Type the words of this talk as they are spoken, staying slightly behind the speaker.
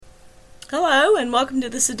Hello, and welcome to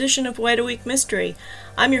this edition of Wait a Week Mystery.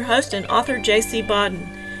 I'm your host and author, J.C. Bodden.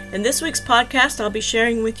 In this week's podcast, I'll be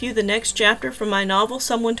sharing with you the next chapter from my novel,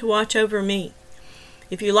 Someone to Watch Over Me.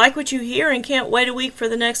 If you like what you hear and can't wait a week for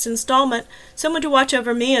the next installment, Someone to Watch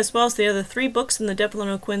Over Me, as well as the other 3 books in the Devlin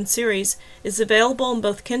O'Quinn series, is available in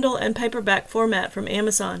both Kindle and paperback format from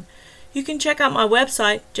Amazon. You can check out my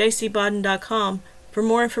website, jcbodden.com, for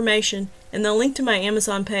more information and the link to my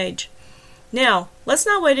Amazon page. Now, let's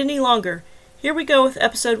not wait any longer. Here we go with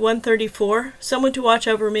episode 134, Someone to Watch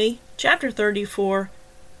Over Me, chapter 34,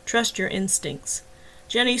 Trust Your Instincts.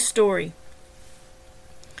 Jenny's story.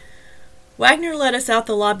 Wagner led us out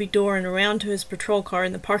the lobby door and around to his patrol car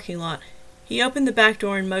in the parking lot. He opened the back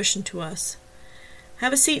door and motioned to us.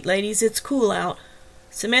 "Have a seat, ladies. It's cool out."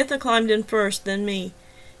 Samantha climbed in first, then me.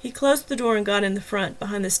 He closed the door and got in the front,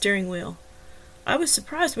 behind the steering wheel. I was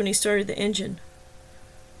surprised when he started the engine.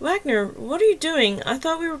 "Wagner, what are you doing? I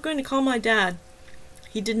thought we were going to call my dad."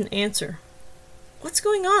 He didn't answer. "What's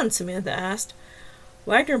going on?" Samantha asked.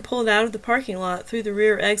 Wagner pulled out of the parking lot through the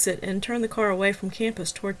rear exit and turned the car away from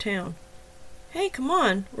campus toward town. "Hey, come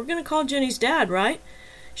on. We're going to call Jenny's dad, right?"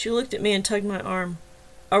 She looked at me and tugged my arm.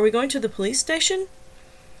 "Are we going to the police station?"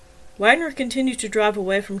 Wagner continued to drive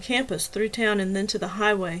away from campus, through town, and then to the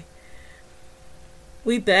highway.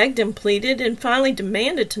 We begged and pleaded and finally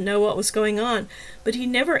demanded to know what was going on, but he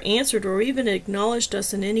never answered or even acknowledged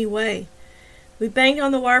us in any way. We banged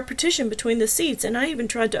on the wire partition between the seats, and I even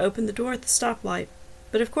tried to open the door at the stoplight.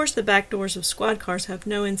 But of course the back doors of squad cars have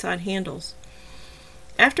no inside handles.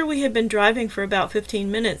 After we had been driving for about 15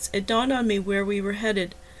 minutes, it dawned on me where we were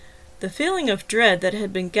headed. The feeling of dread that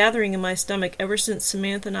had been gathering in my stomach ever since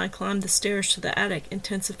Samantha and I climbed the stairs to the attic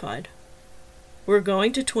intensified. "We're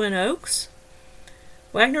going to Twin Oaks?"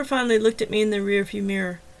 Wagner finally looked at me in the rearview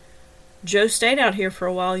mirror. "Joe stayed out here for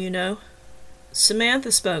a while, you know."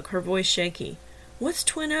 Samantha spoke, her voice shaky. "What's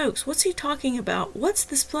Twin Oaks? What's he talking about? What's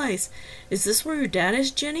this place? Is this where your dad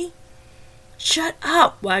is, Jenny?" "Shut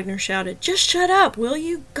up!" Wagner shouted. "Just shut up, will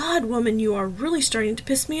you? God, woman, you are really starting to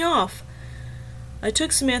piss me off." I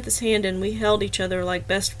took Samantha's hand and we held each other like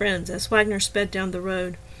best friends as Wagner sped down the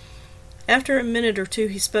road. After a minute or two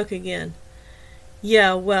he spoke again.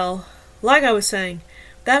 "Yeah, well, like I was saying,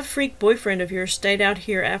 that freak boyfriend of yours stayed out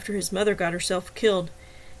here after his mother got herself killed.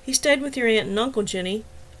 He stayed with your aunt and uncle, Jenny.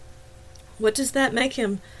 What does that make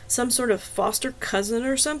him? Some sort of foster cousin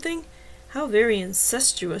or something? How very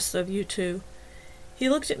incestuous of you two." He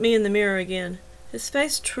looked at me in the mirror again. His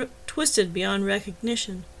face twisted beyond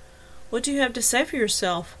recognition. "What do you have to say for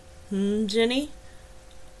yourself?" Jenny?"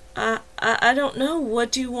 I don't know.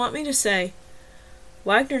 What do you want me to say?"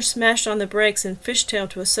 Wagner smashed on the brakes and fishtailed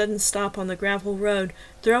to a sudden stop on the gravel road,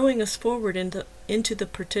 throwing us forward into the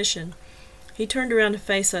partition. He turned around to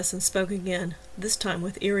face us and spoke again, this time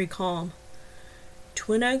with eerie calm.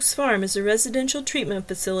 "Twin Oaks Farm is a residential treatment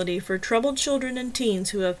facility for troubled children and teens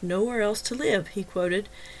who have nowhere else to live," he quoted.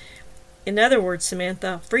 "In other words,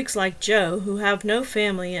 Samantha, freaks like Joe, who have no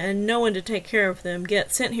family and no one to take care of them,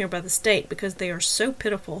 get sent here by the state because they are so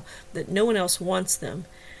pitiful that no one else wants them.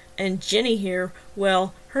 And Jenny here,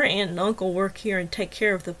 well, her aunt and uncle work here and take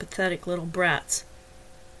care of the pathetic little brats.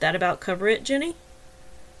 That about cover it, Jenny?"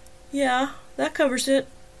 "Yeah, that covers it.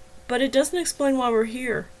 But it doesn't explain why we're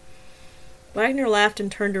here." Wagner laughed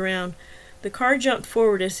and turned around. The car jumped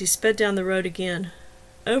forward as he sped down the road again.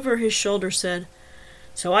 Over his shoulder said,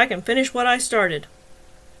 "So I can finish what I started."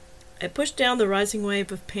 I pushed down the rising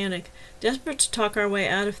wave of panic, desperate to talk our way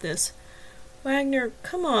out of this. "Wagner,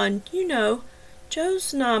 come on, you know.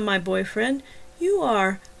 Joe's not my boyfriend. You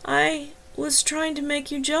are. I was trying to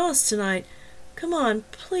make you jealous tonight. Come on,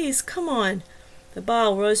 please, come on." The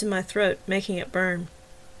bile rose in my throat, making it burn.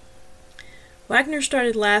 Wagner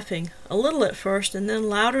started laughing, a little at first, and then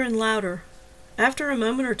louder and louder. After a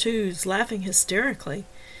moment or two, he was laughing hysterically.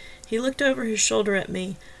 He looked over his shoulder at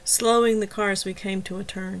me, slowing the car as we came to a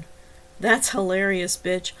turn. "That's hilarious,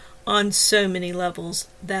 bitch. On so many levels,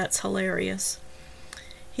 that's hilarious."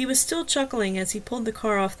 He was still chuckling as he pulled the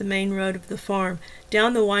car off the main road of the farm,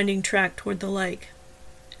 down the winding track toward the lake.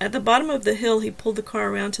 At the bottom of the hill he pulled the car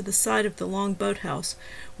around to the side of the long boathouse,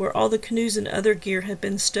 where all the canoes and other gear had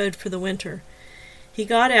been stowed for the winter. He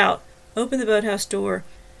got out, opened the boathouse door,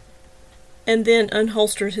 and then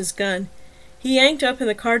unholstered his gun. He yanked open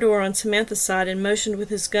the car door on Samantha's side and motioned with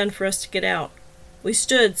his gun for us to get out. We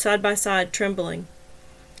stood side by side, trembling.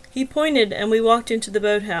 He pointed, and we walked into the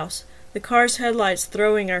boathouse, the car's headlights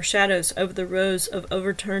throwing our shadows over the rows of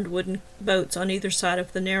overturned wooden boats on either side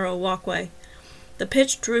of the narrow walkway. The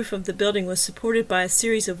pitched roof of the building was supported by a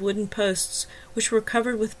series of wooden posts, which were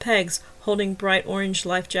covered with pegs holding bright orange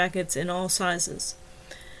life jackets in all sizes.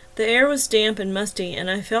 The air was damp and musty, and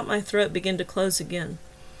I felt my throat begin to close again.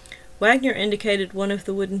 Wagner indicated one of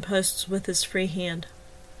the wooden posts with his free hand.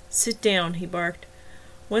 "Sit down," he barked.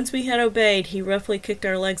 Once we had obeyed, he roughly kicked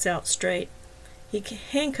our legs out straight. He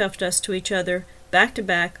handcuffed us to each other, back to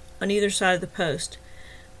back, on either side of the post.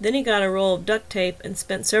 Then he got a roll of duct tape and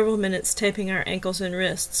spent several minutes taping our ankles and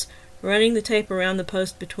wrists, running the tape around the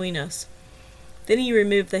post between us. Then he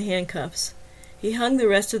removed the handcuffs. He hung the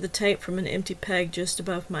rest of the tape from an empty peg just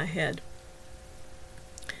above my head.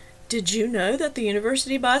 "Did you know that the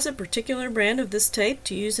university buys a particular brand of this tape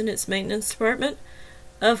to use in its maintenance department?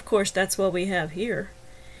 Of course, that's what we have here."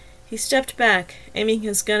 He stepped back, aiming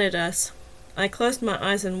his gun at us. I closed my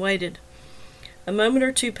eyes and waited. A moment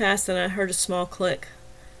or two passed, and I heard a small click.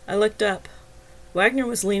 I looked up. Wagner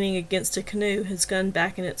was leaning against a canoe, his gun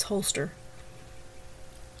back in its holster.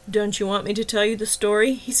 "Don't you want me to tell you the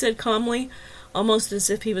story?" he said calmly, almost as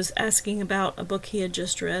if he was asking about a book he had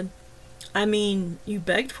just read. "I mean, you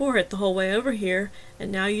begged for it the whole way over here,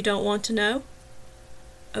 and now you don't want to know?"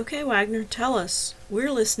 "Okay, Wagner, tell us.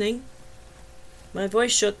 We're listening." My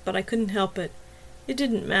voice shook, but I couldn't help it. It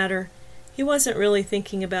didn't matter. He wasn't really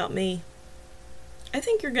thinking about me. "I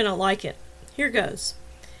think you're going to like it. Here goes.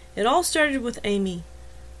 It all started with Amy.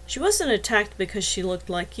 She wasn't attacked because she looked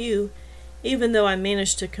like you, even though I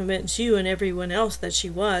managed to convince you and everyone else that she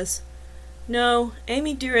was. No,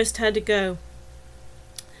 Amy dearest had to go.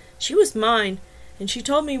 She was mine, and she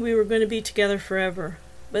told me we were going to be together forever.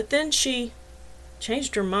 But then she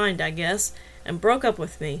changed her mind, I guess, and broke up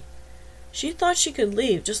with me. She thought she could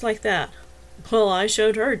leave just like that. Well, I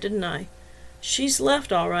showed her, didn't I? She's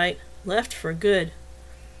left all right, left for good."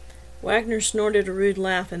 Wagner snorted a rude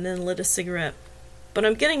laugh and then lit a cigarette. "But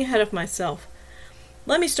I'm getting ahead of myself.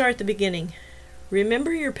 Let me start at the beginning.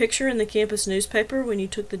 Remember your picture in the campus newspaper when you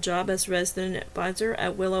took the job as resident advisor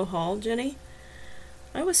at Willow Hall, Jenny?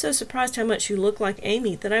 I was so surprised how much you looked like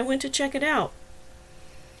Amy that I went to check it out."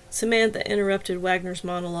 Samantha interrupted Wagner's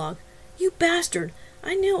monologue. "You bastard!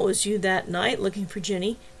 I knew it was you that night looking for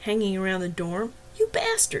Jenny, hanging around the dorm. You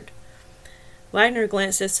bastard!" Wagner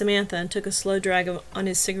glanced at Samantha and took a slow drag on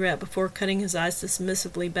his cigarette before cutting his eyes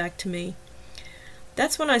dismissively back to me.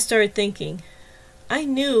 "That's when I started thinking. I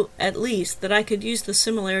knew, at least, that I could use the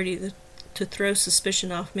similarity to throw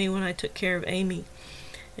suspicion off me when I took care of Amy.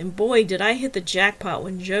 And boy, did I hit the jackpot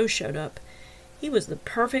when Joe showed up. He was the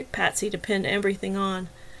perfect patsy to pin everything on.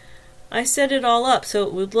 I set it all up so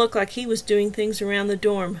it would look like he was doing things around the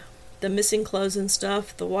dorm. The missing clothes and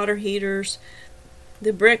stuff, the water heaters,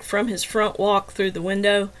 the brick from his front walk through the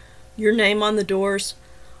window, your name on the doors,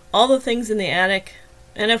 all the things in the attic,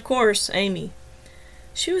 and of course, Amy.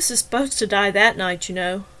 She was supposed to die that night, you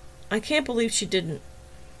know. I can't believe she didn't.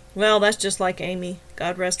 Well, that's just like Amy,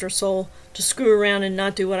 God rest her soul, to screw around and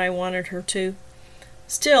not do what I wanted her to.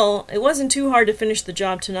 Still, it wasn't too hard to finish the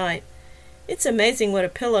job tonight. It's amazing what a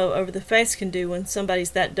pillow over the face can do when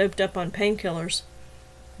somebody's that doped up on painkillers.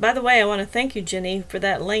 By the way, I want to thank you, Jenny, for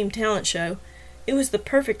that lame talent show. It was the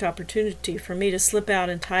perfect opportunity for me to slip out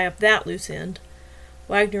and tie up that loose end."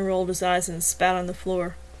 Wagner rolled his eyes and spat on the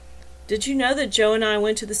floor. "Did you know that Joe and I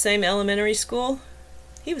went to the same elementary school?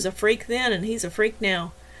 He was a freak then, and he's a freak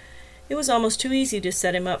now. It was almost too easy to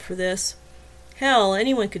set him up for this. Hell,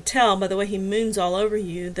 anyone could tell by the way he moons all over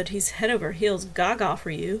you that he's head over heels gaga for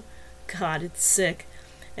you. God, it's sick.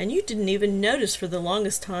 And you didn't even notice for the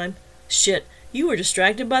longest time. Shit, you were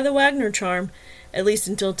distracted by the Wagner charm, at least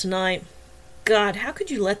until tonight. God, how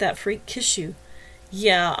could you let that freak kiss you?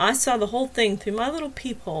 Yeah, I saw the whole thing through my little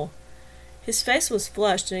peephole." His face was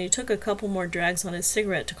flushed, and he took a couple more drags on his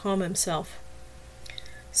cigarette to calm himself.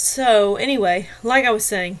 "So, anyway, like I was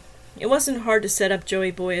saying, it wasn't hard to set up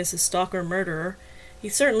Joey Boy as a stalker-murderer. He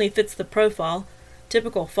certainly fits the profile.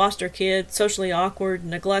 Typical foster kid, socially awkward,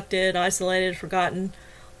 neglected, isolated, forgotten.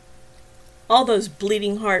 All those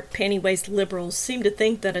bleeding-heart, panty-waist liberals seem to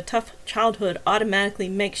think that a tough childhood automatically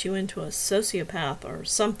makes you into a sociopath or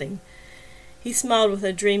something." He smiled with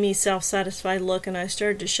a dreamy, self-satisfied look, and I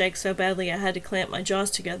started to shake so badly I had to clamp my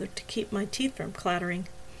jaws together to keep my teeth from clattering.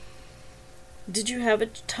 "Did you have a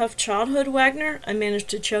tough childhood, Wagner?" I managed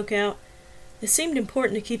to choke out. It seemed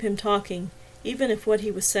important to keep him talking, even if what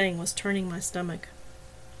he was saying was turning my stomach.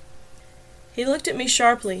 He looked at me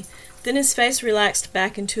sharply, then his face relaxed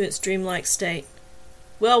back into its dreamlike state.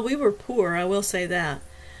 "Well, we were poor, I will say that.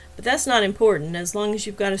 But that's not important, as long as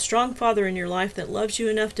you've got a strong father in your life that loves you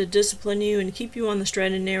enough to discipline you and keep you on the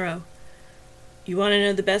straight and narrow. You want to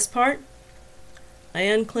know the best part?" I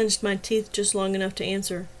unclenched my teeth just long enough to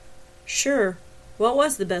answer. "Sure. What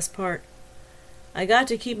was the best part?" "I got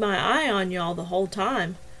to keep my eye on y'all the whole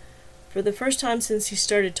time. For the first time since he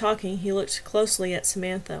started talking, he looked closely at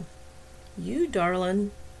Samantha. "You,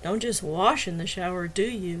 darlin', don't just wash in the shower, do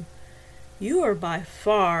you? You are by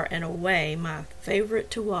far and away my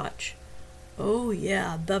favorite to watch." "Oh,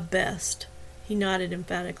 yeah, the best," he nodded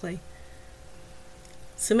emphatically.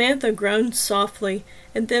 Samantha groaned softly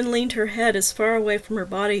and then leaned her head as far away from her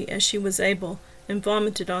body as she was able and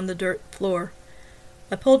vomited on the dirt floor.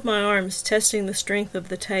 I pulled my arms, testing the strength of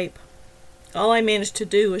the tape. All I managed to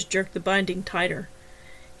do was jerk the binding tighter.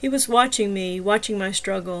 He was watching me, watching my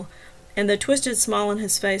struggle, and the twisted smile on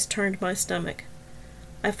his face turned my stomach.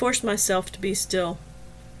 I forced myself to be still.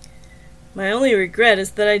 "My only regret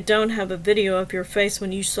is that I don't have a video of your face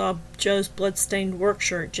when you saw Joe's blood-stained work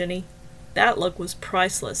shirt, Jenny. That look was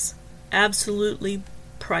priceless. Absolutely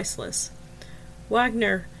priceless.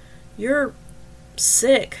 Wagner, you're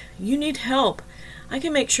sick. You need help. I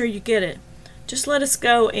can make sure you get it. Just let us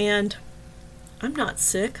go and—" "I'm not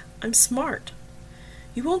sick. I'm smart.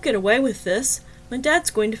 You won't get away with this. My dad's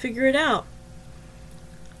going to figure it out."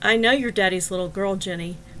 "I know you're Daddy's little girl,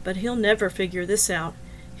 Jenny, but he'll never figure this out.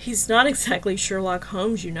 He's not exactly Sherlock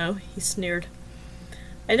Holmes, you know," he sneered.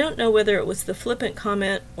 I don't know whether it was the flippant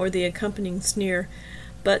comment or the accompanying sneer,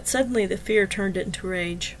 but suddenly the fear turned into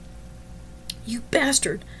rage. "You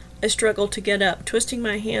bastard!" I struggled to get up, twisting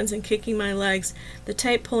my hands and kicking my legs, the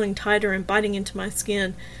tape pulling tighter and biting into my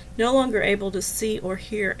skin, no longer able to see or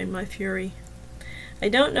hear in my fury. I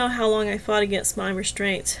don't know how long I fought against my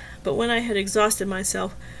restraints, but when I had exhausted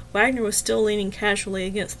myself, Wagner was still leaning casually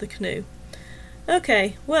against the canoe.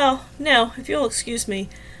 "Okay, well, now, if you'll excuse me,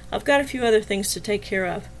 I've got a few other things to take care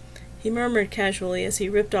of," he murmured casually as he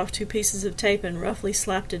ripped off 2 pieces of tape and roughly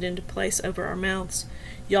slapped it into place over our mouths.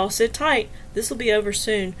 "Y'all sit tight. This'll be over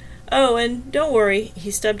soon. Oh, and don't worry,"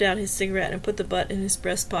 he stubbed out his cigarette and put the butt in his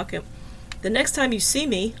breast pocket. "The next time you see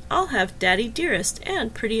me, I'll have Daddy Dearest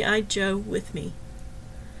and Pretty-Eyed Joe with me."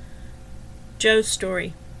 Joe's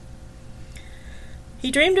story.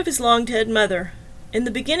 He dreamed of his long-dead mother. In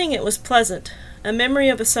the beginning it was pleasant, a memory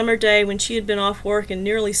of a summer day when she had been off work and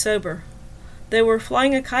nearly sober. They were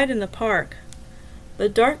flying a kite in the park. The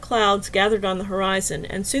dark clouds gathered on the horizon,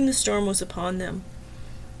 and soon the storm was upon them.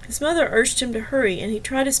 His mother urged him to hurry, and he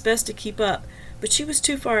tried his best to keep up, but she was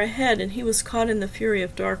too far ahead, and he was caught in the fury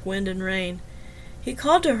of dark wind and rain. He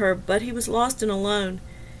called to her, but he was lost and alone.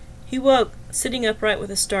 He woke, sitting upright with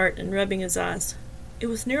a start and rubbing his eyes. It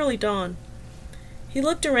was nearly dawn. He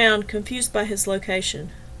looked around, confused by his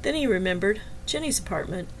location. Then he remembered Jenny's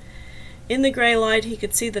apartment. In the gray light he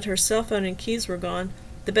could see that her cell phone and keys were gone,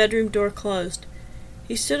 the bedroom door closed.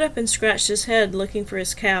 He stood up and scratched his head, looking for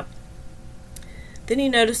his cap. Then he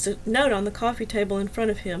noticed a note on the coffee table in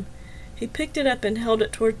front of him. He picked it up and held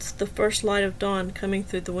it towards the first light of dawn coming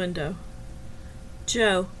through the window.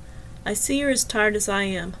 "Joe, I see you're as tired as I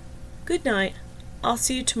am. Good night. I'll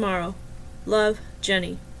see you tomorrow. Love,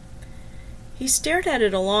 Jenny." He stared at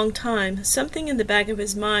it a long time, something in the back of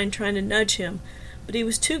his mind trying to nudge him, but he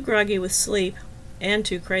was too groggy with sleep, and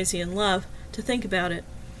too crazy in love, to think about it.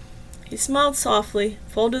 He smiled softly,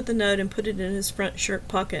 folded the note, and put it in his front shirt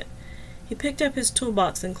pocket. He picked up his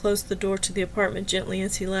toolbox and closed the door to the apartment gently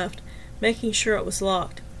as he left, making sure it was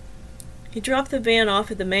locked. He dropped the van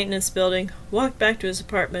off at the maintenance building, walked back to his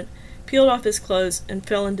apartment, peeled off his clothes, and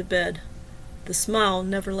fell into bed. The smile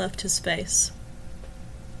never left his face.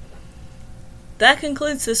 That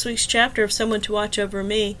concludes this week's chapter of Someone to Watch Over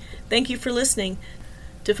Me. Thank you for listening.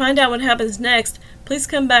 To find out what happens next, please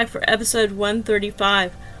come back for episode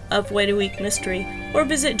 135 of Wait a Week Mystery, or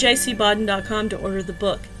visit jcbodden.com to order the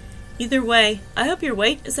book. Either way, I hope your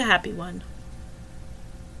wait is a happy one.